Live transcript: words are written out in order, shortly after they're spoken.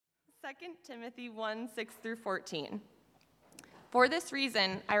2 Timothy 1, 6 through 14. For this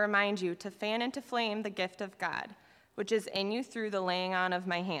reason, I remind you to fan into flame the gift of God, which is in you through the laying on of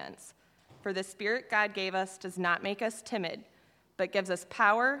my hands. For the Spirit God gave us does not make us timid, but gives us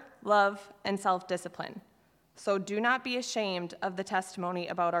power, love, and self-discipline. So do not be ashamed of the testimony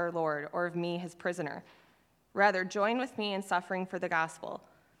about our Lord or of me, his prisoner. Rather, join with me in suffering for the gospel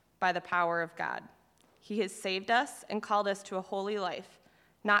by the power of God. He has saved us and called us to a holy life,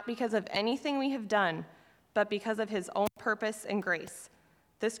 not because of anything we have done, but because of his own purpose and grace.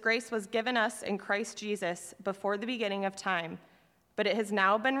 This grace was given us in Christ Jesus before the beginning of time, but it has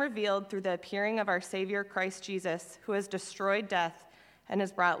now been revealed through the appearing of our Savior Christ Jesus, who has destroyed death and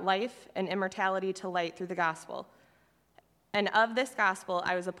has brought life and immortality to light through the gospel. And of this gospel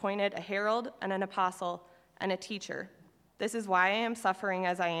I was appointed a herald and an apostle and a teacher. This is why I am suffering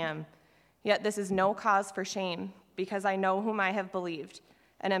as I am. Yet this is no cause for shame, because I know whom I have believed,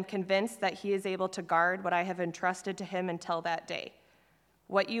 and am convinced that he is able to guard what I have entrusted to him until that day.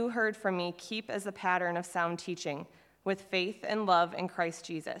 What you heard from me, keep as a pattern of sound teaching, with faith and love in Christ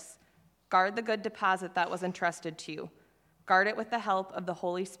Jesus. Guard the good deposit that was entrusted to you. Guard it with the help of the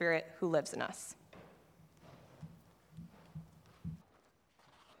Holy Spirit who lives in us.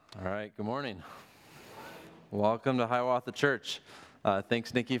 All right, good morning. Welcome to Hiawatha Church.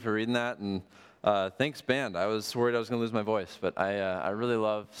 Thanks, Nikki, for reading that, and thanks, band. I was worried I was going to lose my voice, but I really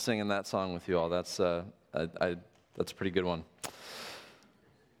love singing that song with you all. That's a pretty good one.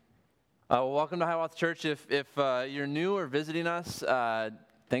 Well, welcome to Hiawatha Church. If you're new or visiting us,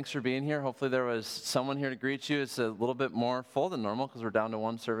 thanks for being here. Hopefully there was someone here to greet you. It's a little bit more full than normal because we're down to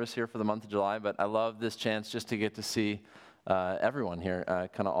one service here for the month of July, but I love this chance just to get to see everyone here,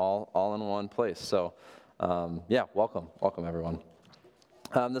 kind of all in one place. So, welcome everyone.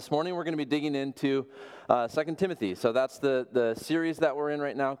 This morning we're going to be digging into 2 Timothy. So that's the series that we're in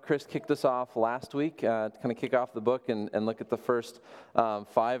right now. Chris kicked us off last week to kind of kick off the book and look at the first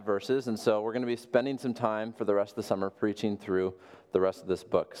 5 verses. And so we're going to be spending some time for the rest of the summer preaching through the rest of this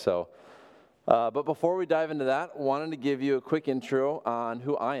book. So, but before we dive into that, wanted to give you a quick intro on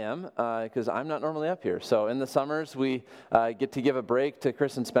who I am, because I'm not normally up here. So in the summers, we get to give a break to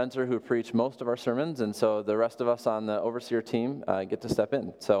Chris and Spencer, who preach most of our sermons, and so the rest of us on the overseer team get to step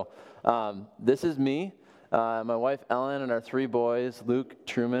in. So this is me, my wife Ellen, and our 3 boys, Luke,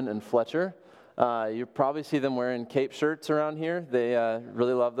 Truman, and Fletcher. You probably see them wearing Cape shirts around here. They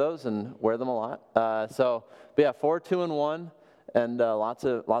really love those and wear them a lot. But yeah, 4, 2, and 1. And lots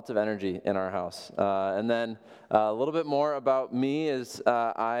of energy in our house. And then a little bit more about me is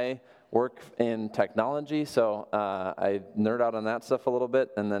I work in technology, so I nerd out on that stuff a little bit.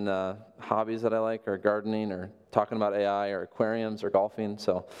 And then hobbies that I like are gardening or talking about AI or aquariums or golfing.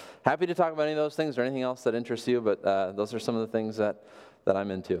 So happy to talk about any of those things or anything else that interests you, but those are some of the things that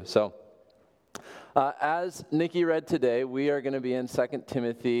I'm into. So as Nikki read today, we are going to be in 2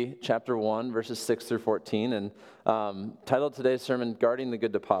 Timothy chapter 1, verses 6 through 14, and titled today's sermon, Guarding the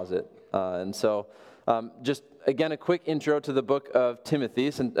Good Deposit. And so just, again, a quick intro to the book of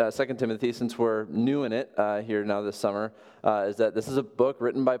Timothy, 2 Timothy, since we're new in it here now this summer, is that this is a book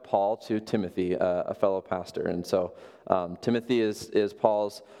written by Paul to Timothy, a fellow pastor. And so Timothy is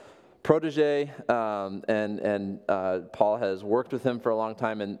Paul's protege, and Paul has worked with him for a long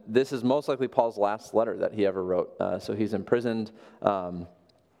time, and this is most likely Paul's last letter that he ever wrote. So he's imprisoned,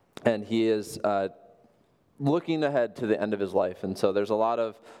 and he is looking ahead to the end of his life. And so there's a lot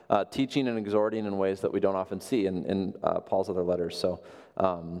of teaching and exhorting in ways that we don't often see in Paul's other letters. So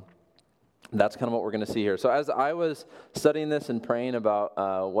that's kind of what we're going to see here. So as I was studying this and praying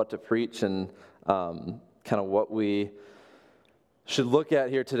about what to preach and kind of what we should look at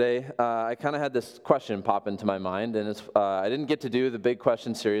here today, I kind of had this question pop into my mind, and it's, I didn't get to do the big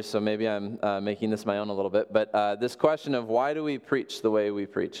question series, so maybe I'm making this my own a little bit, but this question of why do we preach the way we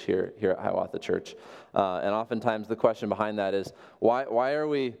preach here at Hiawatha Church? And oftentimes the question behind that is, why are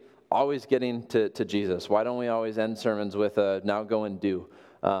we always getting to Jesus? Why don't we always end sermons with a now go and do?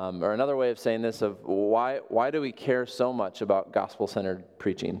 Or another way of saying this of why do we care so much about gospel-centered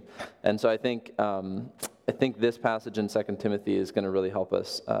preaching? And so I think this passage in 2 Timothy is going to really help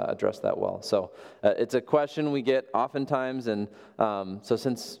us address that well. So it's a question we get oftentimes, and so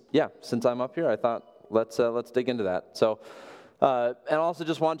since I'm up here, I thought let's dig into that. So and also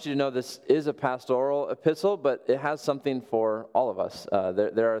just want you to know this is a pastoral epistle, but it has something for all of us.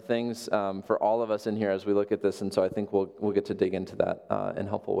 There are things for all of us in here as we look at this, and so I think we'll get to dig into that in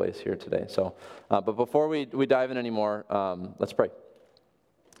helpful ways here today. So, but before we dive in anymore, let's pray.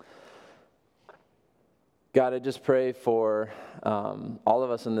 God, I just pray for all of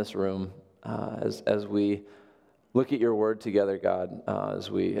us in this room as we look at your word together, God, as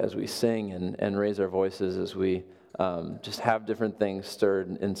we sing and raise our voices, as we just have different things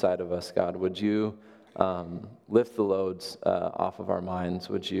stirred inside of us, God. Would you lift the loads off of our minds?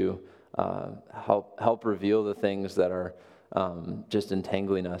 Would you help reveal the things that are just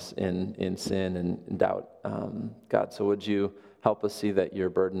entangling us in sin and doubt, God? So would you help us see that your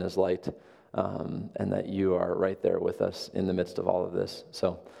burden is light and that you are right there with us in the midst of all of this.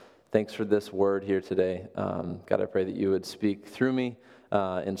 So thanks for this word here today. God, I pray that you would speak through me,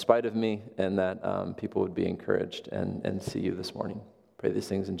 in spite of me, and that people would be encouraged and see you this morning. Pray these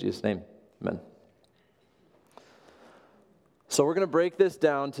things in Jesus' name. Amen. So we're going to break this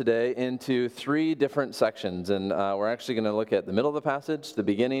down today into 3 different sections, and we're actually going to look at the middle of the passage, the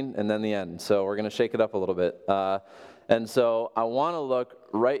beginning, and then the end. So we're going to shake it up a little bit. And so I want to look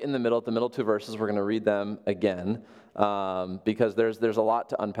right in the middle, at the middle 2 verses. We're going to read them again because there's a lot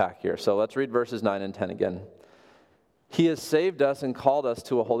to unpack here. So let's read verses 9 and 10 again. He has saved us and called us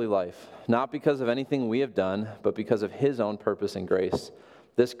to a holy life, not because of anything we have done, but because of his own purpose and grace.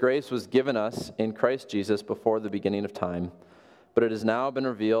 This grace was given us in Christ Jesus before the beginning of time, but it has now been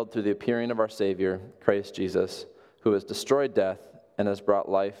revealed through the appearing of our Savior, Christ Jesus, who has destroyed death and has brought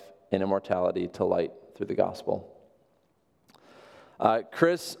life and immortality to light through the gospel.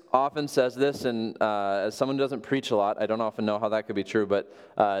 Chris often says this, and as someone who doesn't preach a lot, I don't often know how that could be true, but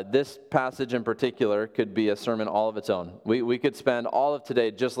this passage in particular could be a sermon all of its own. We could spend all of today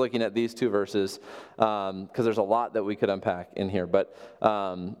just looking at these 2 verses because there's a lot that we could unpack in here. But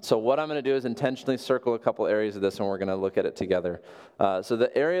so what I'm going to do is intentionally circle a couple areas of this, and we're going to look at it together. So the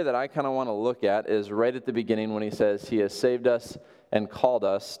area that I kind of want to look at is right at the beginning when he says, he has saved us and called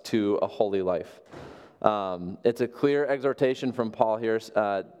us to a holy life. It's a clear exhortation from Paul here,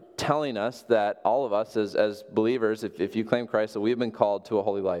 telling us that all of us as believers, if you claim Christ, that we've been called to a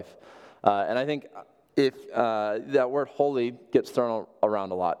holy life. And I think if that word holy gets thrown around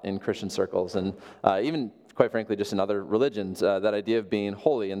a lot in Christian circles, and even, quite frankly, just in other religions, that idea of being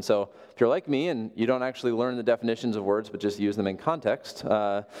holy. And so if you're like me and you don't actually learn the definitions of words, but just use them in context,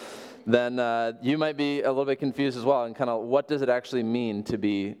 then you might be a little bit confused as well, and kind of what does it actually mean to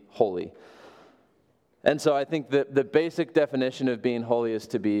be holy? And so I think that the basic definition of being holy is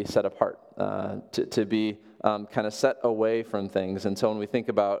to be set apart, to be kind of set away from things. And so when we think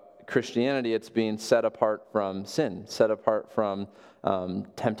about Christianity, it's being set apart from sin, set apart from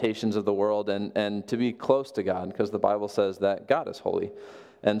temptations of the world, and to be close to God, because the Bible says that God is holy.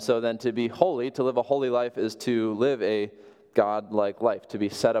 And so then to be holy, to live a holy life, is to live a God-like life, to be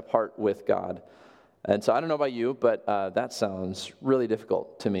set apart with God. And so I don't know about you, but that sounds really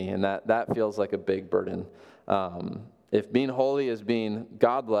difficult to me, and that feels like a big burden. If being holy is being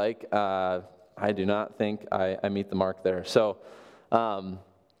God-like, I do not think I meet the mark there. So,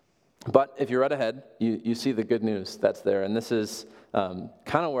 but if you're right ahead, you see the good news that's there, and this is kind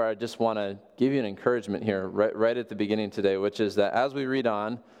of where I just want to give you an encouragement here right at the beginning today, which is that as we read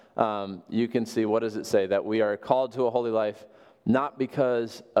on, you can see, what does it say? That we are called to a holy life, not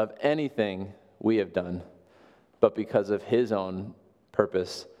because of anything we have done, but because of his own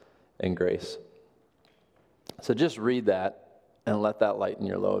purpose and grace. So just read that and let that lighten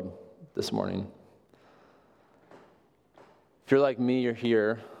your load this morning. If you're like me, you're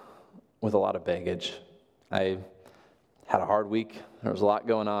here with a lot of baggage. I had a hard week. There was a lot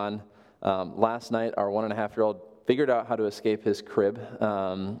going on. Last night, our 1.5-year-old figured out how to escape his crib,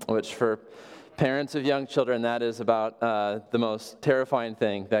 which for parents of young children, that is about the most terrifying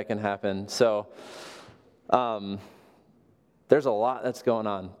thing that can happen. So there's a lot that's going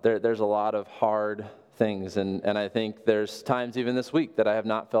on. There's a lot of hard things, and I think there's times even this week that I have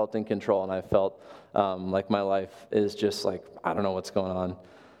not felt in control, and I felt like my life is just like, I don't know what's going on.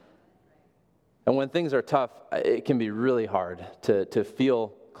 And when things are tough, it can be really hard to feel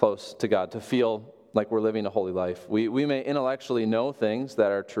close to God, to feel like we're living a holy life. We may intellectually know things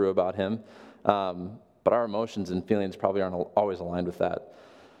that are true about him, but our emotions and feelings probably aren't always aligned with that.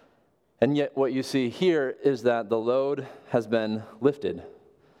 And yet what you see here is that the load has been lifted.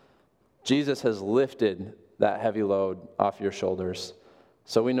 Jesus has lifted that heavy load off your shoulders.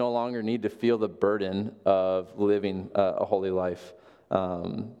 So we no longer need to feel the burden of living a holy life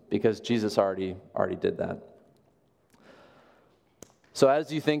because Jesus already did that. So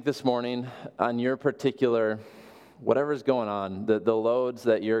as you think this morning on your particular, whatever's going on, the loads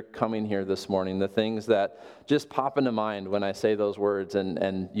that you're coming here this morning, the things that just pop into mind when I say those words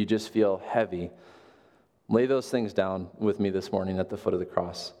and you just feel heavy, lay those things down with me this morning at the foot of the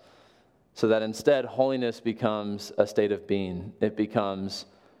cross. So that instead, holiness becomes a state of being. It becomes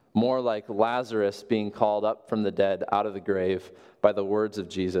more like Lazarus being called up from the dead out of the grave by the words of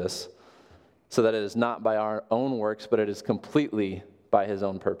Jesus. so that it is not by our own works, but it is completely by his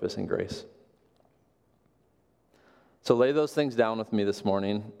own purpose and grace. So lay those things down with me this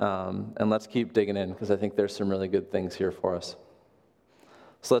morning, and let's keep digging in, because I think there's some really good things here for us.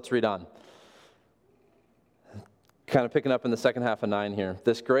 So let's read on. Kind of picking up in the second half of 9 here.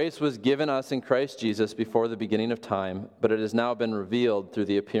 This grace was given us in Christ Jesus before the beginning of time, but it has now been revealed through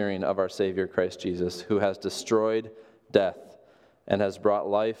the appearing of our Savior Christ Jesus, who has destroyed death and has brought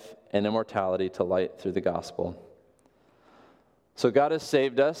life and immortality to light through the gospel. So God has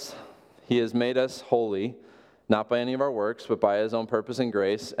saved us. He has made us holy, not by any of our works, but by his own purpose and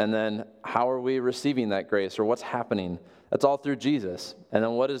grace. And then how are we receiving that grace, or what's happening? That's all through Jesus. And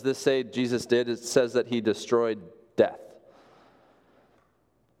then what does this say Jesus did? It says that he destroyed death.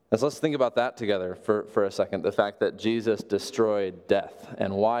 So let's think about that together for a second, the fact that Jesus destroyed death.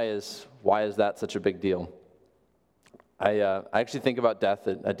 And why is that such a big deal? I actually think about death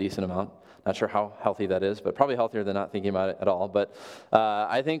a decent amount. Not sure how healthy that is, but probably healthier than not thinking about it at all. But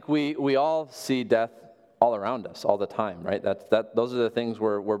I think we all see death all around us all the time, right? Those are the things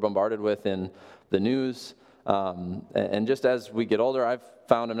we're bombarded with in the news. And just as we get older, I've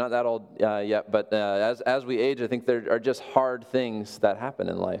found, I'm not that old yet, but as we age, I think there are just hard things that happen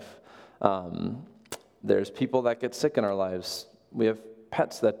in life. There's people that get sick in our lives. We have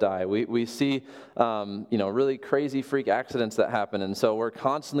pets that die. We see, really crazy freak accidents that happen. And so we're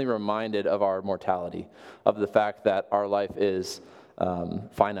constantly reminded of our mortality, of the fact that our life is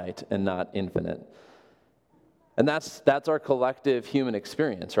finite and not infinite. And that's our collective human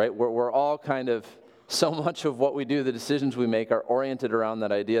experience, right? We're all kind of, so much of what we do, the decisions we make, are oriented around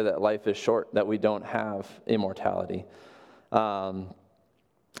that idea that life is short, that we don't have immortality.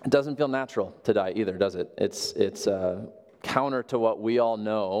 It doesn't feel natural to die either, does it? It's counter to what we all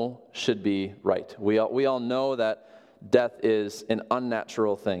know should be right. We all know that death is an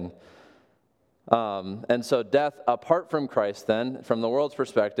unnatural thing. And so death, apart from Christ then, from the world's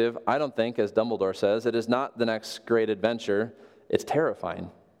perspective, I don't think, as Dumbledore says, it is not the next great adventure. It's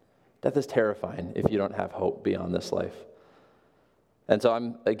terrifying. Death is terrifying if you don't have hope beyond this life. And so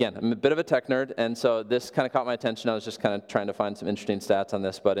I'm a bit of a tech nerd, and so this kind of caught my attention. I was just kind of trying to find some interesting stats on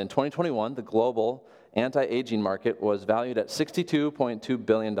this. But in 2021, the global anti-aging market was valued at $62.2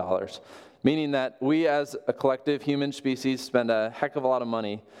 billion, meaning that we as a collective human species spend a heck of a lot of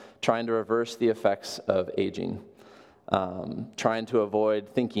money trying to reverse the effects of aging, trying to avoid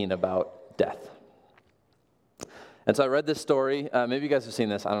thinking about death. And so I read this story. Maybe you guys have seen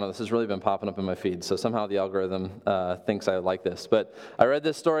this. I don't know. This has really been popping up in my feed. So somehow the algorithm thinks I like this. But I read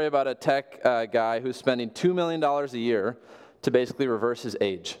this story about a tech guy who's spending $2 million a year to basically reverse his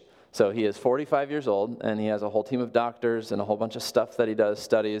age. So he is 45 years old, and he has a whole team of doctors and a whole bunch of stuff that he does,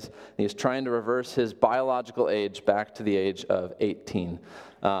 studies. And he's trying to reverse his biological age back to the age of 18.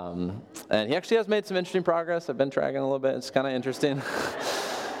 And he actually has made some interesting progress. I've been tracking a little bit. It's kind of interesting.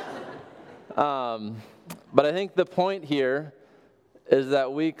 But I think the point here is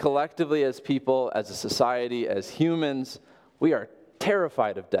that we collectively as people, as a society, as humans, we are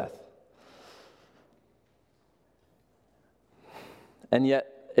terrified of death. And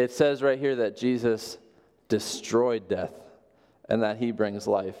yet it says right here that Jesus destroyed death and that he brings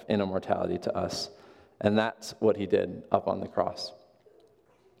life and immortality to us. And that's what he did up on the cross.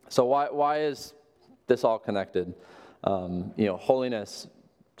 So why is this all connected? Holiness,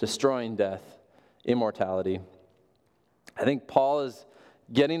 destroying death, immortality. I think Paul is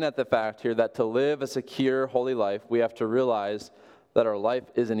getting at the fact here that to live a secure, holy life, we have to realize that our life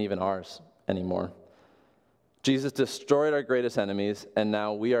isn't even ours anymore. Jesus destroyed our greatest enemies, and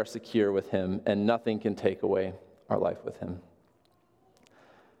now we are secure with him, and nothing can take away our life with him.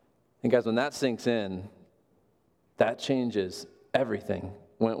 And guys, when that sinks in, that changes everything.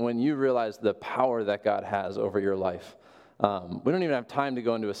 When you realize the power that God has over your life. We don't even have time to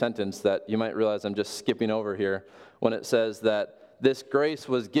go into a sentence that you might realize I'm just skipping over here when it says that this grace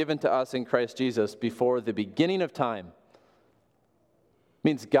was given to us in Christ Jesus before the beginning of time. It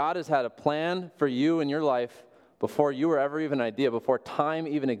means God has had a plan for you in your life before you were ever even an idea, before time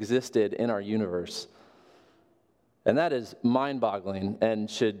even existed in our universe. And that is mind-boggling and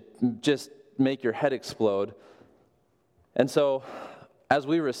should just make your head explode. And so, as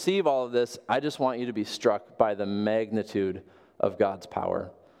we receive all of this, I just want you to be struck by the magnitude of God's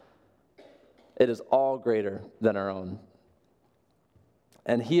power. It is all greater than our own.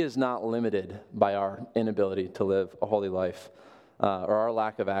 And he is not limited by our inability to live a holy life or our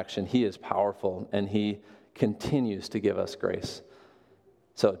lack of action. He is powerful, and he continues to give us grace.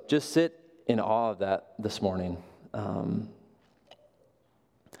 So just sit in awe of that this morning.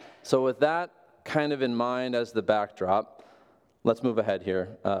 So with that kind of in mind as the backdrop, let's move ahead here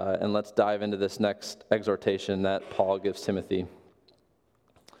and let's dive into this next exhortation that Paul gives Timothy,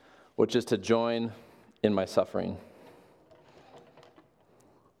 which is to join in my suffering.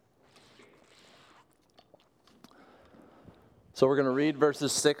 So we're going to read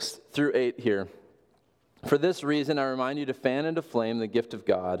verses 6 through 8 here. For this reason, I remind you to fan into flame the gift of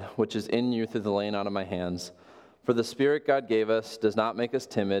God, which is in you through the laying on of my hands. For the Spirit God gave us does not make us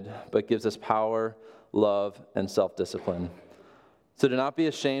timid, but gives us power, love, and self-discipline. So do not be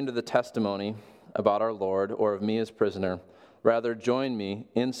ashamed of the testimony about our Lord or of me as prisoner. Rather, join me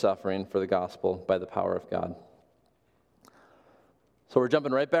in suffering for the gospel by the power of God. So we're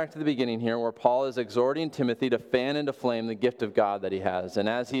jumping right back to the beginning here where Paul is exhorting Timothy to fan into flame the gift of God that he has. And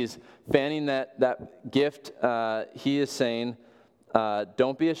as he's fanning that gift, he is saying,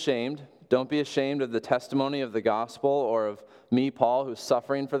 don't be ashamed. Don't be ashamed of the testimony of the gospel or of me, Paul, who's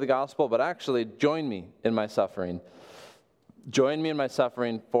suffering for the gospel, but actually join me in my suffering. Join me in my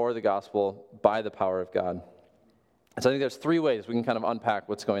suffering for the gospel by the power of God. So I think there's three ways we can kind of unpack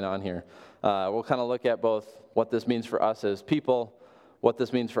what's going on here. We'll kind of look at both what this means for us as people, what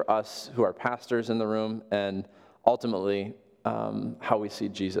this means for us who are pastors in the room, and ultimately how we see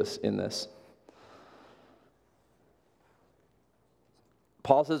Jesus in this.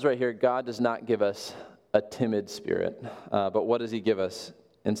 Paul says right here, God does not give us a timid spirit, but what does he give us?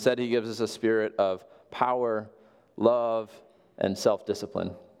 Instead, he gives us a spirit of power, love, and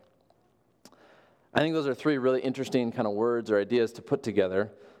self-discipline. I think those are three really interesting kind of words or ideas to put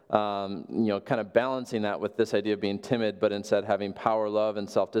together. Kind of balancing that with this idea of being timid, but instead having power, love, and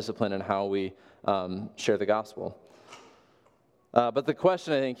self-discipline in how we share the gospel. But the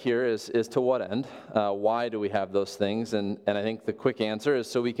question I think here is to what end? Why do we have those things? And I think the quick answer is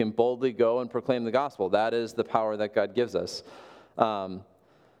so we can boldly go and proclaim the gospel. That is the power that God gives us.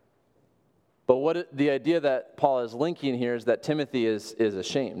 But the idea that Paul is linking here is that Timothy is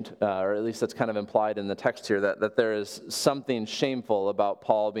ashamed, or at least that's kind of implied in the text here, that there is something shameful about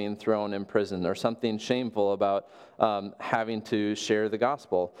Paul being thrown in prison, or something shameful about having to share the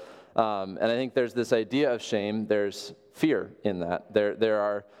gospel. And I think there's this idea of shame. There's fear in that.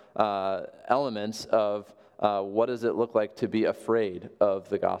 There are elements of what does it look like to be afraid of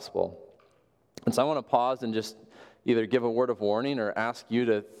the gospel. And so I want to pause and just either give a word of warning or ask you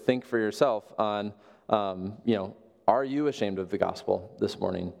to think for yourself on, are you ashamed of the gospel this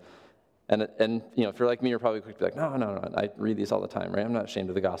morning? And if you're like me, you're probably quick to be like, no, I read these all the time, right? I'm not ashamed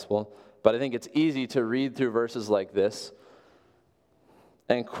of the gospel. But I think it's easy to read through verses like this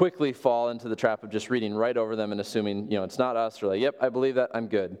and quickly fall into the trap of just reading right over them and assuming, it's not us. We're like, yep, I believe that, I'm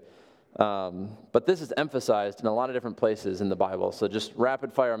good. But this is emphasized in a lot of different places in the Bible. So just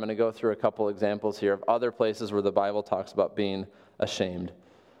rapid fire, I'm going to go through a couple examples here of other places where the Bible talks about being ashamed.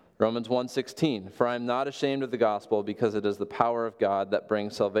 Romans 1:16, for I am not ashamed of the gospel because it is the power of God that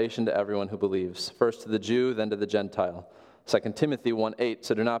brings salvation to everyone who believes, first to the Jew, then to the Gentile. 2 Timothy 1:8,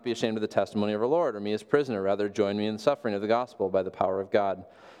 so do not be ashamed of the testimony of our Lord or me as prisoner, rather join me in the suffering of the gospel by the power of God.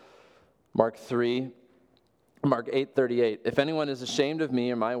 Mark 8:38, if anyone is ashamed of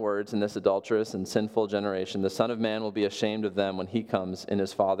me or my words in this adulterous and sinful generation, the Son of Man will be ashamed of them when he comes in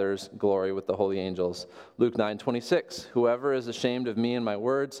his Father's glory with the holy angels. Luke 9:26, whoever is ashamed of me and my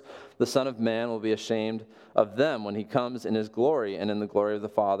words, the Son of Man will be ashamed of them when he comes in his glory and in the glory of the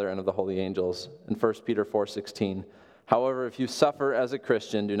Father and of the holy angels. And 1 Peter 4:16, however, if you suffer as a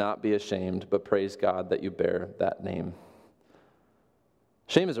Christian, do not be ashamed, but praise God that you bear that name.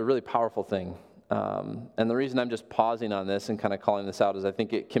 Shame is a really powerful thing. And the reason I'm just pausing on this and kind of calling this out is I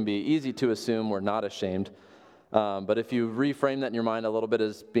think it can be easy to assume we're not ashamed. But if you reframe that in your mind a little bit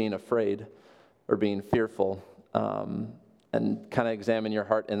as being afraid or being fearful, and kind of examine your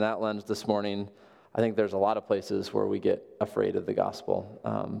heart in that lens this morning, I think there's a lot of places where we get afraid of the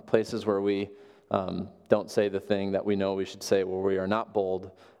gospel. Places where we don't say the thing that we know we should say, where we are not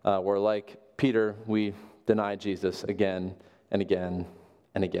bold. We're like Peter, we deny Jesus again and again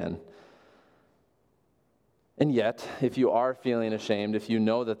and again. And yet, if you are feeling ashamed, if you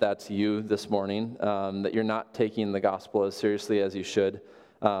know that that's you this morning, that you're not taking the gospel as seriously as you should,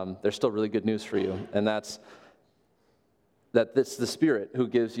 there's still really good news for you. And that's that it's the Spirit who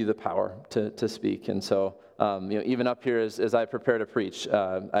gives you the power to speak. And so, even up here as I prepare to preach,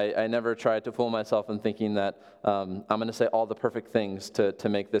 I never try to fool myself in thinking that I'm going to say all the perfect things to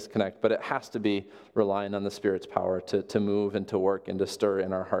make this connect. But it has to be relying on the Spirit's power to move and to work and to stir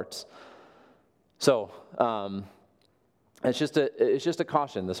in our hearts. So it's just a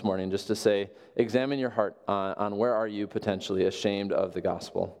caution this morning, just to say, examine your heart on where are you potentially ashamed of the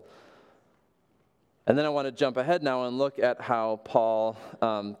gospel. And then I want to jump ahead now and look at how Paul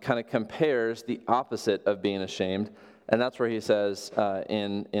kind of compares the opposite of being ashamed, And that's where he says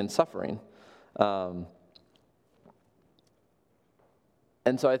in suffering. And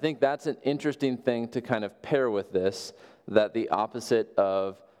so I think that's an interesting thing to kind of pair with this, that the opposite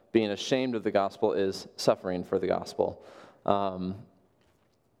of being ashamed of the gospel is suffering for the gospel.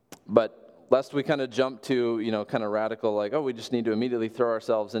 But lest we kind of jump to, kind of radical, like, oh, we just need to immediately throw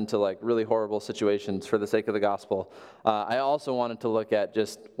ourselves into like really horrible situations for the sake of the gospel. I also wanted to look at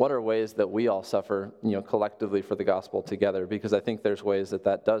just what are ways that we all suffer, collectively for the gospel together, because I think there's ways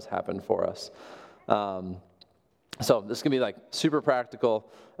that does happen for us. So this can be like super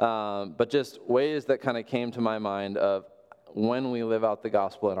practical, but just ways that kind of came to my mind of when we live out the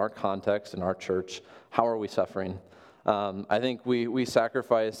gospel in our context, in our church, how are we suffering? I think we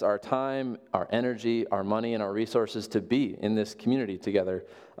sacrifice our time, our energy, our money, and our resources to be in this community together.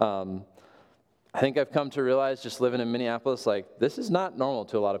 I think I've come to realize just living in Minneapolis, like this is not normal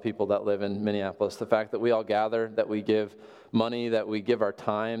to a lot of people that live in Minneapolis. The fact that we all gather, that we give money, that we give our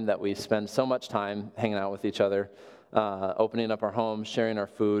time, that we spend so much time hanging out with each other, opening up our homes, sharing our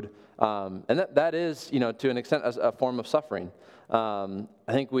food. And that is, to an extent, a form of suffering. I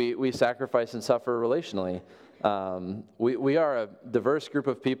think we sacrifice and suffer relationally. We are a diverse group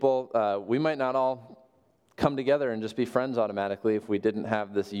of people. We might not all come together and just be friends automatically if we didn't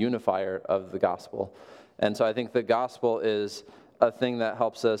have this unifier of the gospel. And so I think the gospel is a thing that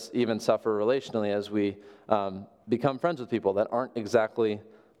helps us even suffer relationally as we become friends with people that aren't exactly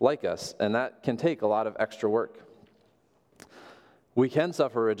like us. And that can take a lot of extra work. We can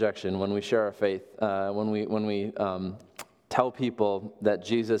suffer rejection when we share our faith, when we tell people that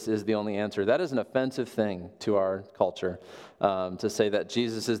Jesus is the only answer. That is an offensive thing to our culture, to say that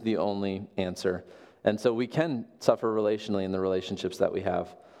Jesus is the only answer. And so we can suffer relationally in the relationships that we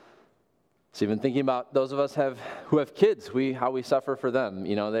have. So even thinking about those of us who have kids, how we suffer for them.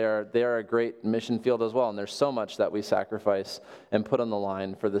 They are a great mission field as well, and there's so much that we sacrifice and put on the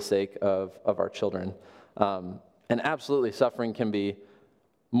line for the sake of our children. And absolutely, suffering can be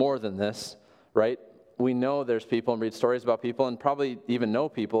more than this, right? We know there's people and read stories about people and probably even know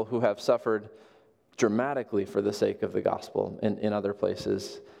people who have suffered dramatically for the sake of the gospel in other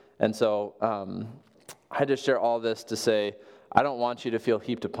places. And so I just share all this to say, I don't want you to feel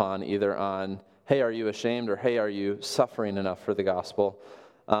heaped upon either on, hey, are you ashamed, or hey, are you suffering enough for the gospel?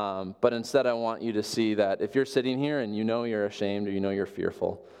 But instead, I want you to see that if you're sitting here and you know you're ashamed or you know you're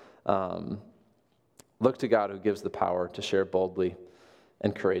fearful, look to God who gives the power to share boldly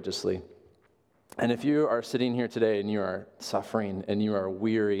and courageously. And if you are sitting here today and you are suffering and you are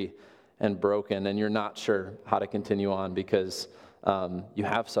weary and broken and you're not sure how to continue on because you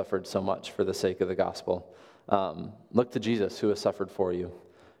have suffered so much for the sake of the gospel, look to Jesus who has suffered for you,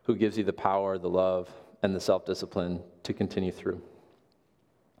 who gives you the power, the love, and the self-discipline to continue through.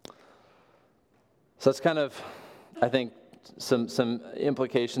 So that's kind of, I think, some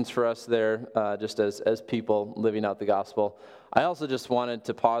implications for us there, just as people living out the gospel. I also just wanted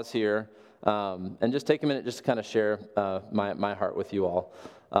to pause here and just take a minute just to kind of share my heart with you all.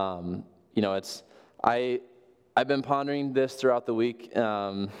 I've been pondering this throughout the week.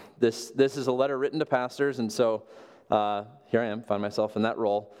 This is a letter written to pastors, and so here I am, find myself in that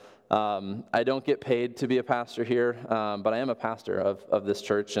role. I don't get paid to be a pastor here, but I am a pastor of this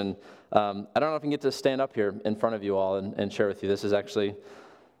church, and I don't know if I can get to stand up here in front of you all and share with you. This is actually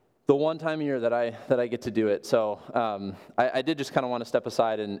the one time a year that I get to do it. So I did just kind of want to step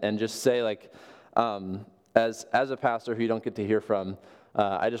aside and just say, like, as a pastor who you don't get to hear from,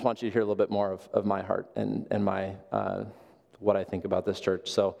 I just want you to hear a little bit more of my heart and my what I think about this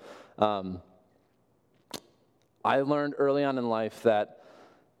church. So I learned early on in life that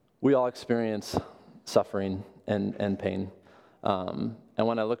we all experience suffering and pain. And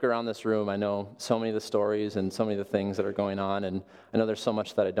when I look around this room, I know so many of the stories and so many of the things that are going on, and I know there's so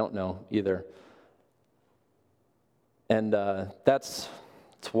much that I don't know either. And that's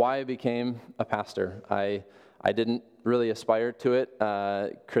why I became a pastor. I didn't really aspire to it.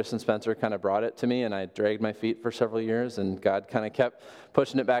 Chris and Spencer kind of brought it to me, and I dragged my feet for several years, and God kind of kept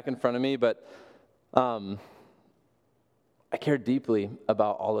pushing it back in front of me. But I care deeply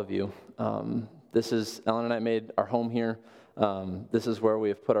about all of you. Ellen and I made our home here. This is where we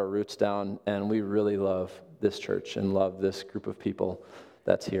have put our roots down, and we really love this church and love this group of people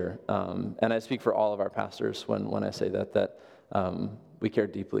that's here. And I speak for all of our pastors when I say that we care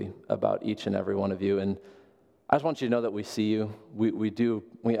deeply about each and every one of you. And I just want you to know that we see you.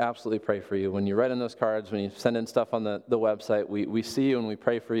 We absolutely pray for you. When you write in those cards, when you send in stuff on the website, we see you and we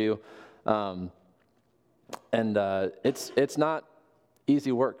pray for you. And it's not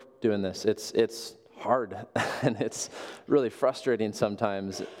easy work doing this. It's hard and it's really frustrating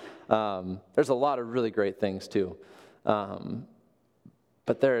sometimes. There's a lot of really great things too.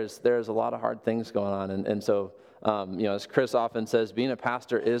 But there's a lot of hard things going on. And so, as Chris often says, being a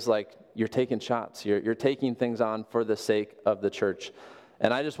pastor is like you're taking shots. You're taking things on for the sake of the church.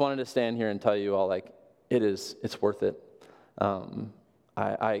 And I just wanted to stand here and tell you all, like, it's worth it.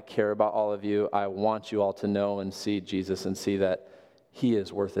 I care about all of you. I want you all to know and see Jesus and see that he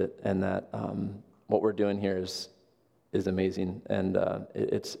is worth it, and that what we're doing here is amazing. And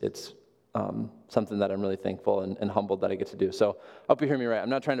it's something that I'm really thankful and humbled that I get to do. So I hope you hear me right. I'm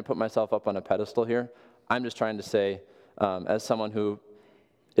not trying to put myself up on a pedestal here. I'm just trying to say, as someone who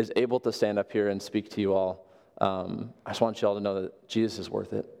is able to stand up here and speak to you all, I just want you all to know that Jesus is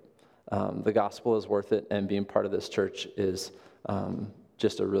worth it. The gospel is worth it, and being part of this church is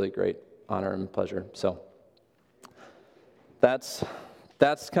just a really great honor and pleasure. So that's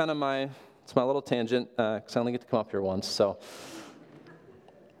kind of my little tangent, because I only get to come up here once. So,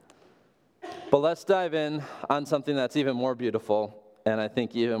 but let's dive in on something that's even more beautiful, and I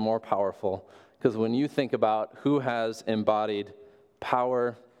think even more powerful, because when you think about who has embodied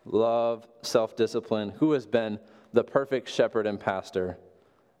power, love, self-discipline, who has been the perfect shepherd and pastor,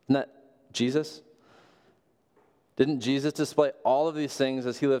 isn't that Jesus? Didn't Jesus display all of these things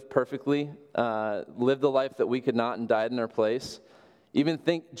as he lived perfectly, lived the life that we could not, and died in our place? Even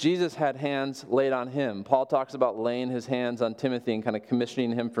think Jesus had hands laid on him. Paul talks about laying his hands on Timothy and kind of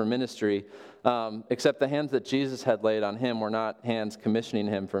commissioning him for ministry, except the hands that Jesus had laid on him were not hands commissioning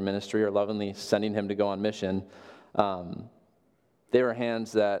him for ministry or lovingly sending him to go on mission. They were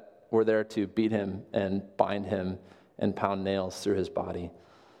hands that were there to beat him and bind him and pound nails through his body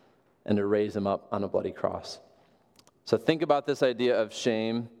and to raise him up on a bloody cross. So think about this idea of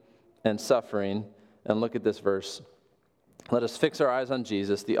shame and suffering, and look at this verse. Let us fix our eyes on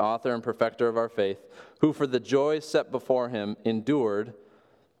Jesus, the author and perfecter of our faith, who for the joy set before him endured,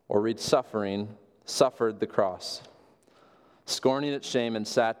 or read suffering, suffered the cross, scorning its shame, and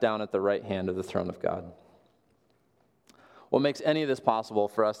sat down at the right hand of the throne of God. What makes any of this possible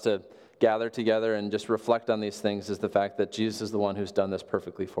for us to gather together and just reflect on these things is the fact that Jesus is the one who's done this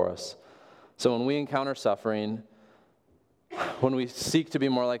perfectly for us. So when we encounter suffering, when we seek to be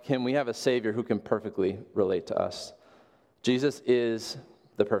more like him, we have a Savior who can perfectly relate to us. Jesus is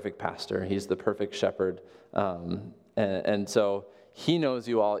the perfect pastor. He's the perfect shepherd. And so he knows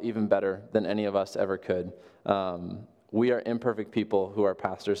you all even better than any of us ever could. We are imperfect people who are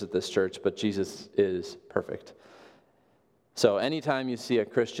pastors at this church, but Jesus is perfect. So anytime you see a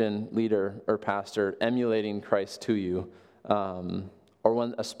Christian leader or pastor emulating Christ to you,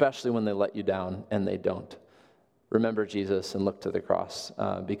 especially when they let you down, and they don't, remember Jesus and look to the cross,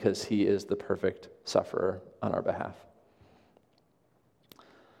 because he is the perfect sufferer on our behalf.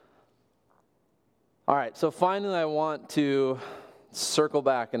 All right, so finally I want to circle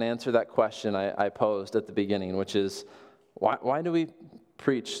back and answer that question I posed at the beginning, which is, why do we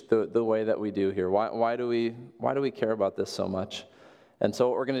preach the way that we do here? Why do we care about this so much? And so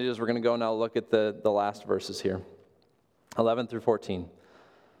what we're going to do is we're going to go now look at the last verses here, 11 through 14.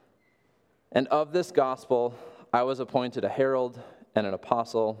 And of this gospel I was appointed a herald and an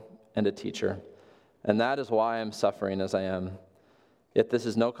apostle and a teacher, and that is why I am suffering as I am. Yet this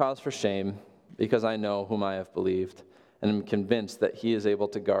is no cause for shame, because I know whom I have believed, and am convinced that he is able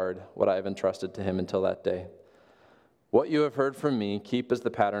to guard what I have entrusted to him until that day. What you have heard from me, keep as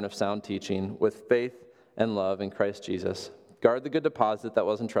the pattern of sound teaching, with faith and love in Christ Jesus. Guard the good deposit that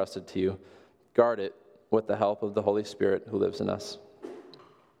was entrusted to you. Guard it with the help of the Holy Spirit who lives in us.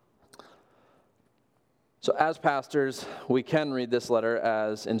 So as pastors, we can read this letter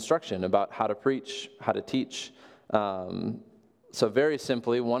as instruction about how to preach, how to teach. So very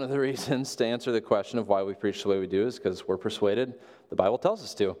simply, one of the reasons to answer the question of why we preach the way we do is because we're persuaded the Bible tells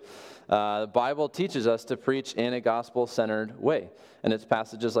us to. The Bible teaches us to preach in a gospel-centered way, and it's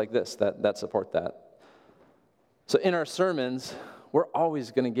passages like this that support that. So in our sermons, we're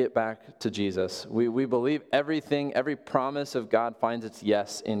always going to get back to Jesus. We believe every promise of God finds its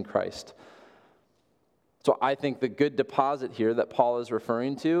yes in Christ. So I think the good deposit here that Paul is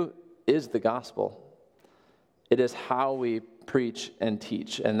referring to is the gospel. It is how we preach and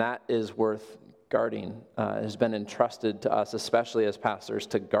teach, and that is worth guarding. It has been entrusted to us, especially as pastors,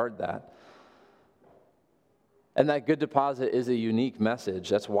 to guard that. And that good deposit is a unique message.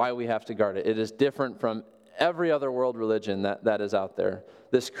 That's why we have to guard it. It is different from every other world religion that is out there.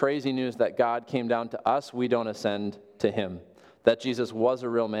 This crazy news that God came down to us, we don't ascend to him. That Jesus was a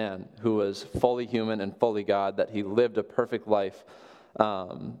real man who was fully human and fully God, that he lived a perfect life,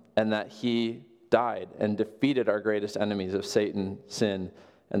 and that he died and defeated our greatest enemies of Satan, sin,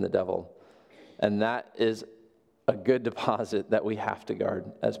 and the devil. And that is a good deposit that we have to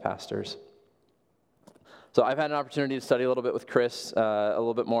guard as pastors. So I've had an opportunity to study a little bit with Chris, a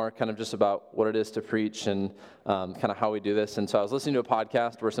little bit more kind of just about what it is to preach and kind of how we do this. And so I was listening to a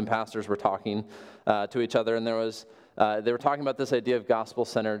podcast where some pastors were talking to each other, and they were talking about this idea of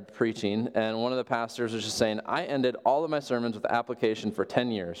gospel-centered preaching. And one of the pastors was just saying, I ended all of my sermons with application for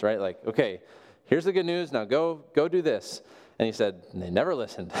 10 years, right? Like, okay, here's the good news, now go do this. And he said, they never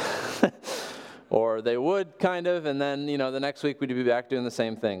listened. Or they would kind of, and then, the next week we'd be back doing the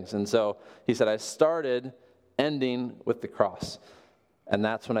same things. And so he said, I started ending with the cross. And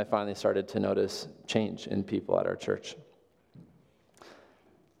that's when I finally started to notice change in people at our church.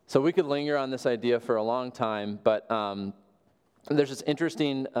 So we could linger on this idea for a long time, but there's this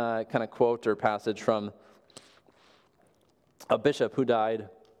interesting kind of quote or passage from a bishop who died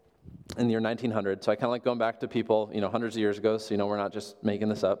in the year 1900. So I kind of like going back to people, hundreds of years ago, so we're not just making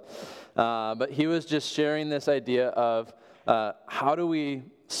this up. But he was just sharing this idea of how do we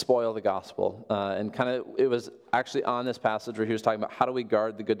spoil the gospel? And kind of it was actually on this passage where he was talking about how do we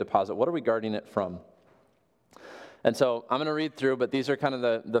guard the good deposit? What are we guarding it from? And so I'm going to read through, but these are kind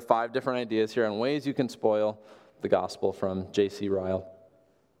of the 5 different ideas here on ways you can spoil the gospel from J.C. Ryle.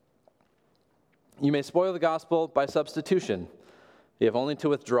 You may spoil the gospel by substitution. You have only to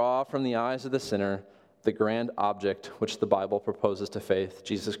withdraw from the eyes of the sinner the grand object which the Bible proposes to faith,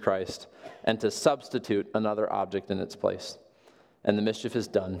 Jesus Christ, and to substitute another object in its place. And the mischief is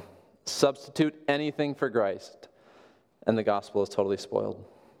done. Substitute anything for Christ, and the gospel is totally spoiled.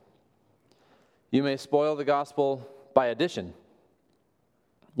 You may spoil the gospel by addition.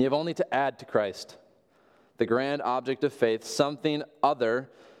 You have only to add to Christ, the grand object of faith, something other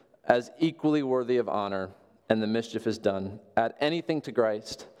as equally worthy of honor, and the mischief is done. Add anything to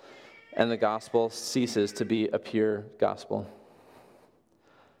Christ, and the gospel ceases to be a pure gospel.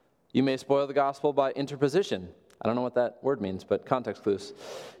 You may spoil the gospel by interposition. I don't know what that word means, but context clues.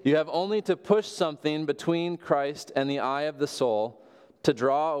 You have only to push something between Christ and the eye of the soul to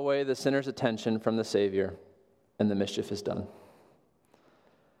draw away the sinner's attention from the Savior, and the mischief is done.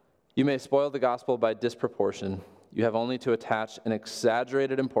 You may spoil the gospel by disproportion. You have only to attach an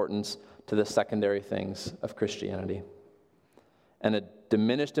exaggerated importance to the secondary things of Christianity, and a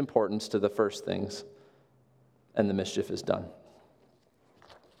diminished importance to the first things, and the mischief is done.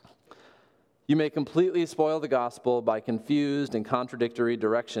 You may completely spoil the gospel by confused and contradictory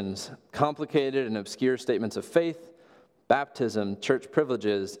directions, complicated and obscure statements of faith, baptism, church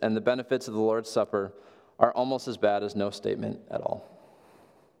privileges, and the benefits of the Lord's Supper are almost as bad as no statement at all.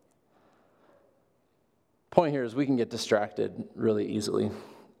 Point here is we can get distracted really easily.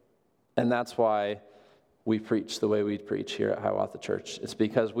 And that's why we preach the way we preach here at Hiawatha Church. It's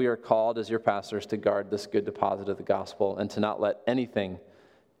because we are called as your pastors to guard this good deposit of the gospel and to not let anything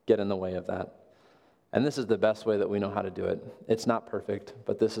get in the way of that. And this is the best way that we know how to do it. It's not perfect,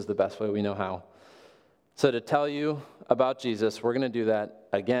 but this is the best way we know how. So to tell you about Jesus, we're going to do that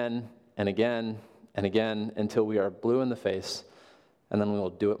again and again and again until we are blue in the face, and then we will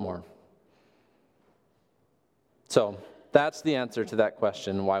do it more. So that's the answer to that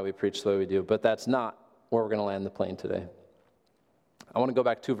question, why we preach the way we do, but that's not where we're going to land the plane today. I want to go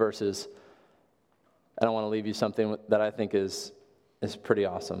back 2 verses, and I want to leave you something that I think is pretty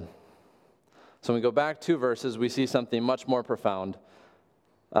awesome. So when we go back 2 verses, we see something much more profound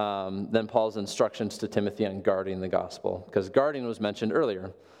than Paul's instructions to Timothy on guarding the gospel, because guarding was mentioned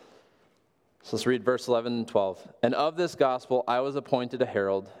earlier. So let's read verse 11 and 12. And of this gospel I was appointed a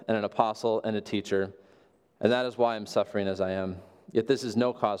herald and an apostle and a teacher, and that is why I'm suffering as I am. Yet this is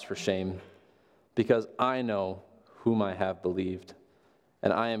no cause for shame, because I know whom I have believed,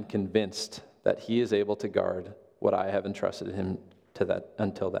 and I am convinced that he is able to guard what I have entrusted him to that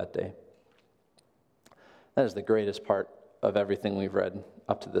until that day. That is the greatest part of everything we've read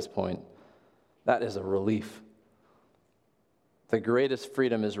up to this point. That is a relief. The greatest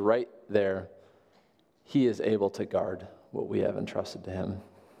freedom is right there. He is able to guard what we have entrusted to him.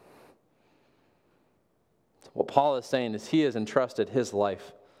 What Paul is saying is he has entrusted his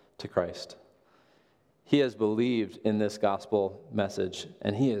life to Christ. He has believed in this gospel message,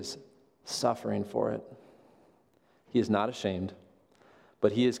 and he is suffering for it. He is not ashamed,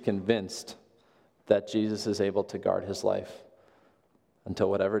 but he is convinced that Jesus is able to guard his life until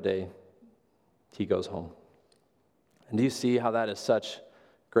whatever day he goes home. And do you see how that is such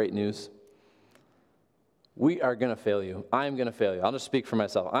great news? We are going to fail you. I am going to fail you. I'll just speak for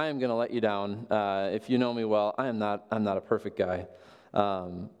myself. I am going to let you down. If you know me well, I'm not a perfect guy.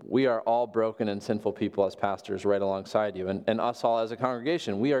 We are all broken and sinful people as pastors right alongside you. And us all as a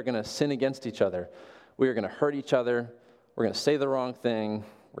congregation, we are going to sin against each other. We are going to hurt each other. We're going to say the wrong thing.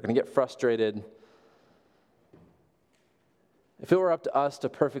 We're going to get frustrated. If it were up to us to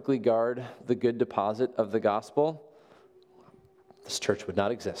perfectly guard the good deposit of the gospel, this church would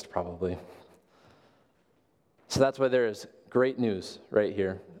not exist, probably. So that's why there is great news right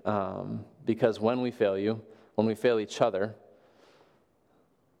here. Because when we fail you, when we fail each other,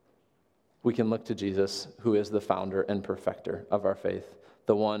 we can look to Jesus, who is the founder and perfecter of our faith,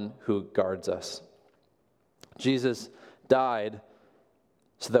 the one who guards us. Jesus died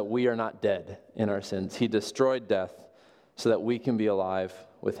so that we are not dead in our sins. He destroyed death so that we can be alive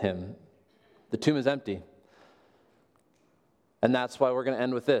with him. The tomb is empty. And that's why we're going to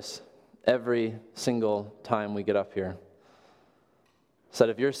end with this every single time we get up here. So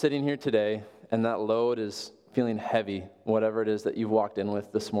that if you're sitting here today and that load is feeling heavy, whatever it is that you've walked in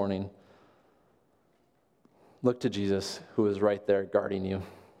with this morning, look to Jesus, who is right there guarding you.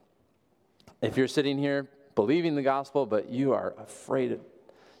 If you're sitting here believing the gospel, but you are afraid,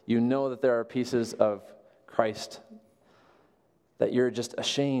 you know that there are pieces of Christ that you're just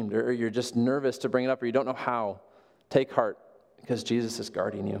ashamed or you're just nervous to bring it up or you don't know how, take heart because Jesus is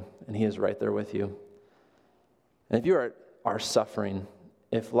guarding you and he is right there with you. And if you are suffering,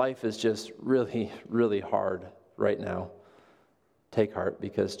 if life is just really, really hard right now, take heart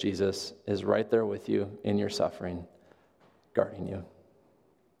because Jesus is right there with you in your suffering, guarding you.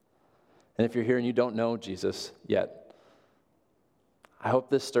 And if you're here and you don't know Jesus yet, I hope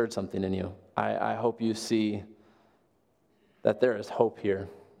this stirred something in you. I hope you see that there is hope here,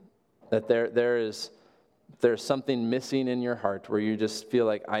 that there's something missing in your heart where you just feel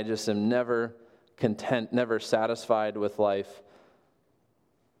like I just am never content, never satisfied with life.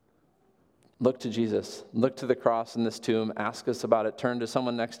 Look to Jesus. Look to the cross in this tomb. Ask us about it. Turn to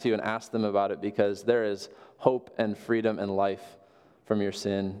someone next to you and ask them about it because there is hope and freedom and life from your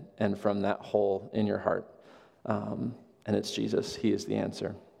sin and from that hole in your heart. And it's Jesus. He is the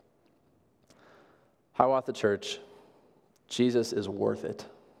answer. Hiawatha Church, Jesus is worth it.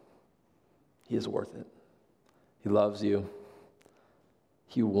 He is worth it. He loves you.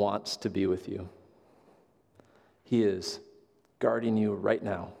 He wants to be with you. He is guarding you right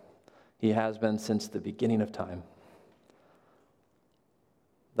now. He has been since the beginning of time.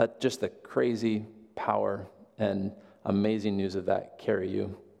 Let just the crazy power and amazing news of that carry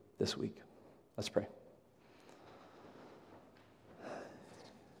you this week. Let's pray.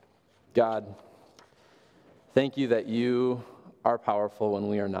 God, thank you that you are powerful when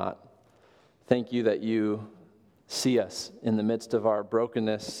we are not. Thank you that you see us in the midst of our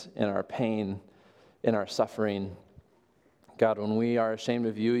brokenness, in our pain, in our suffering. God, when we are ashamed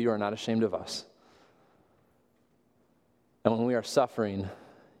of you, you are not ashamed of us. And when we are suffering,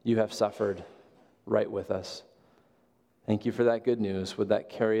 you have suffered right with us. Thank you for that good news. Would that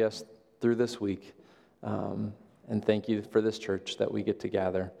carry us through this week? And thank you for this church that we get to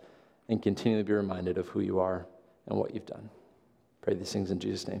gather and continually be reminded of who you are and what you've done. Pray these things in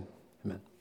Jesus' name. Amen.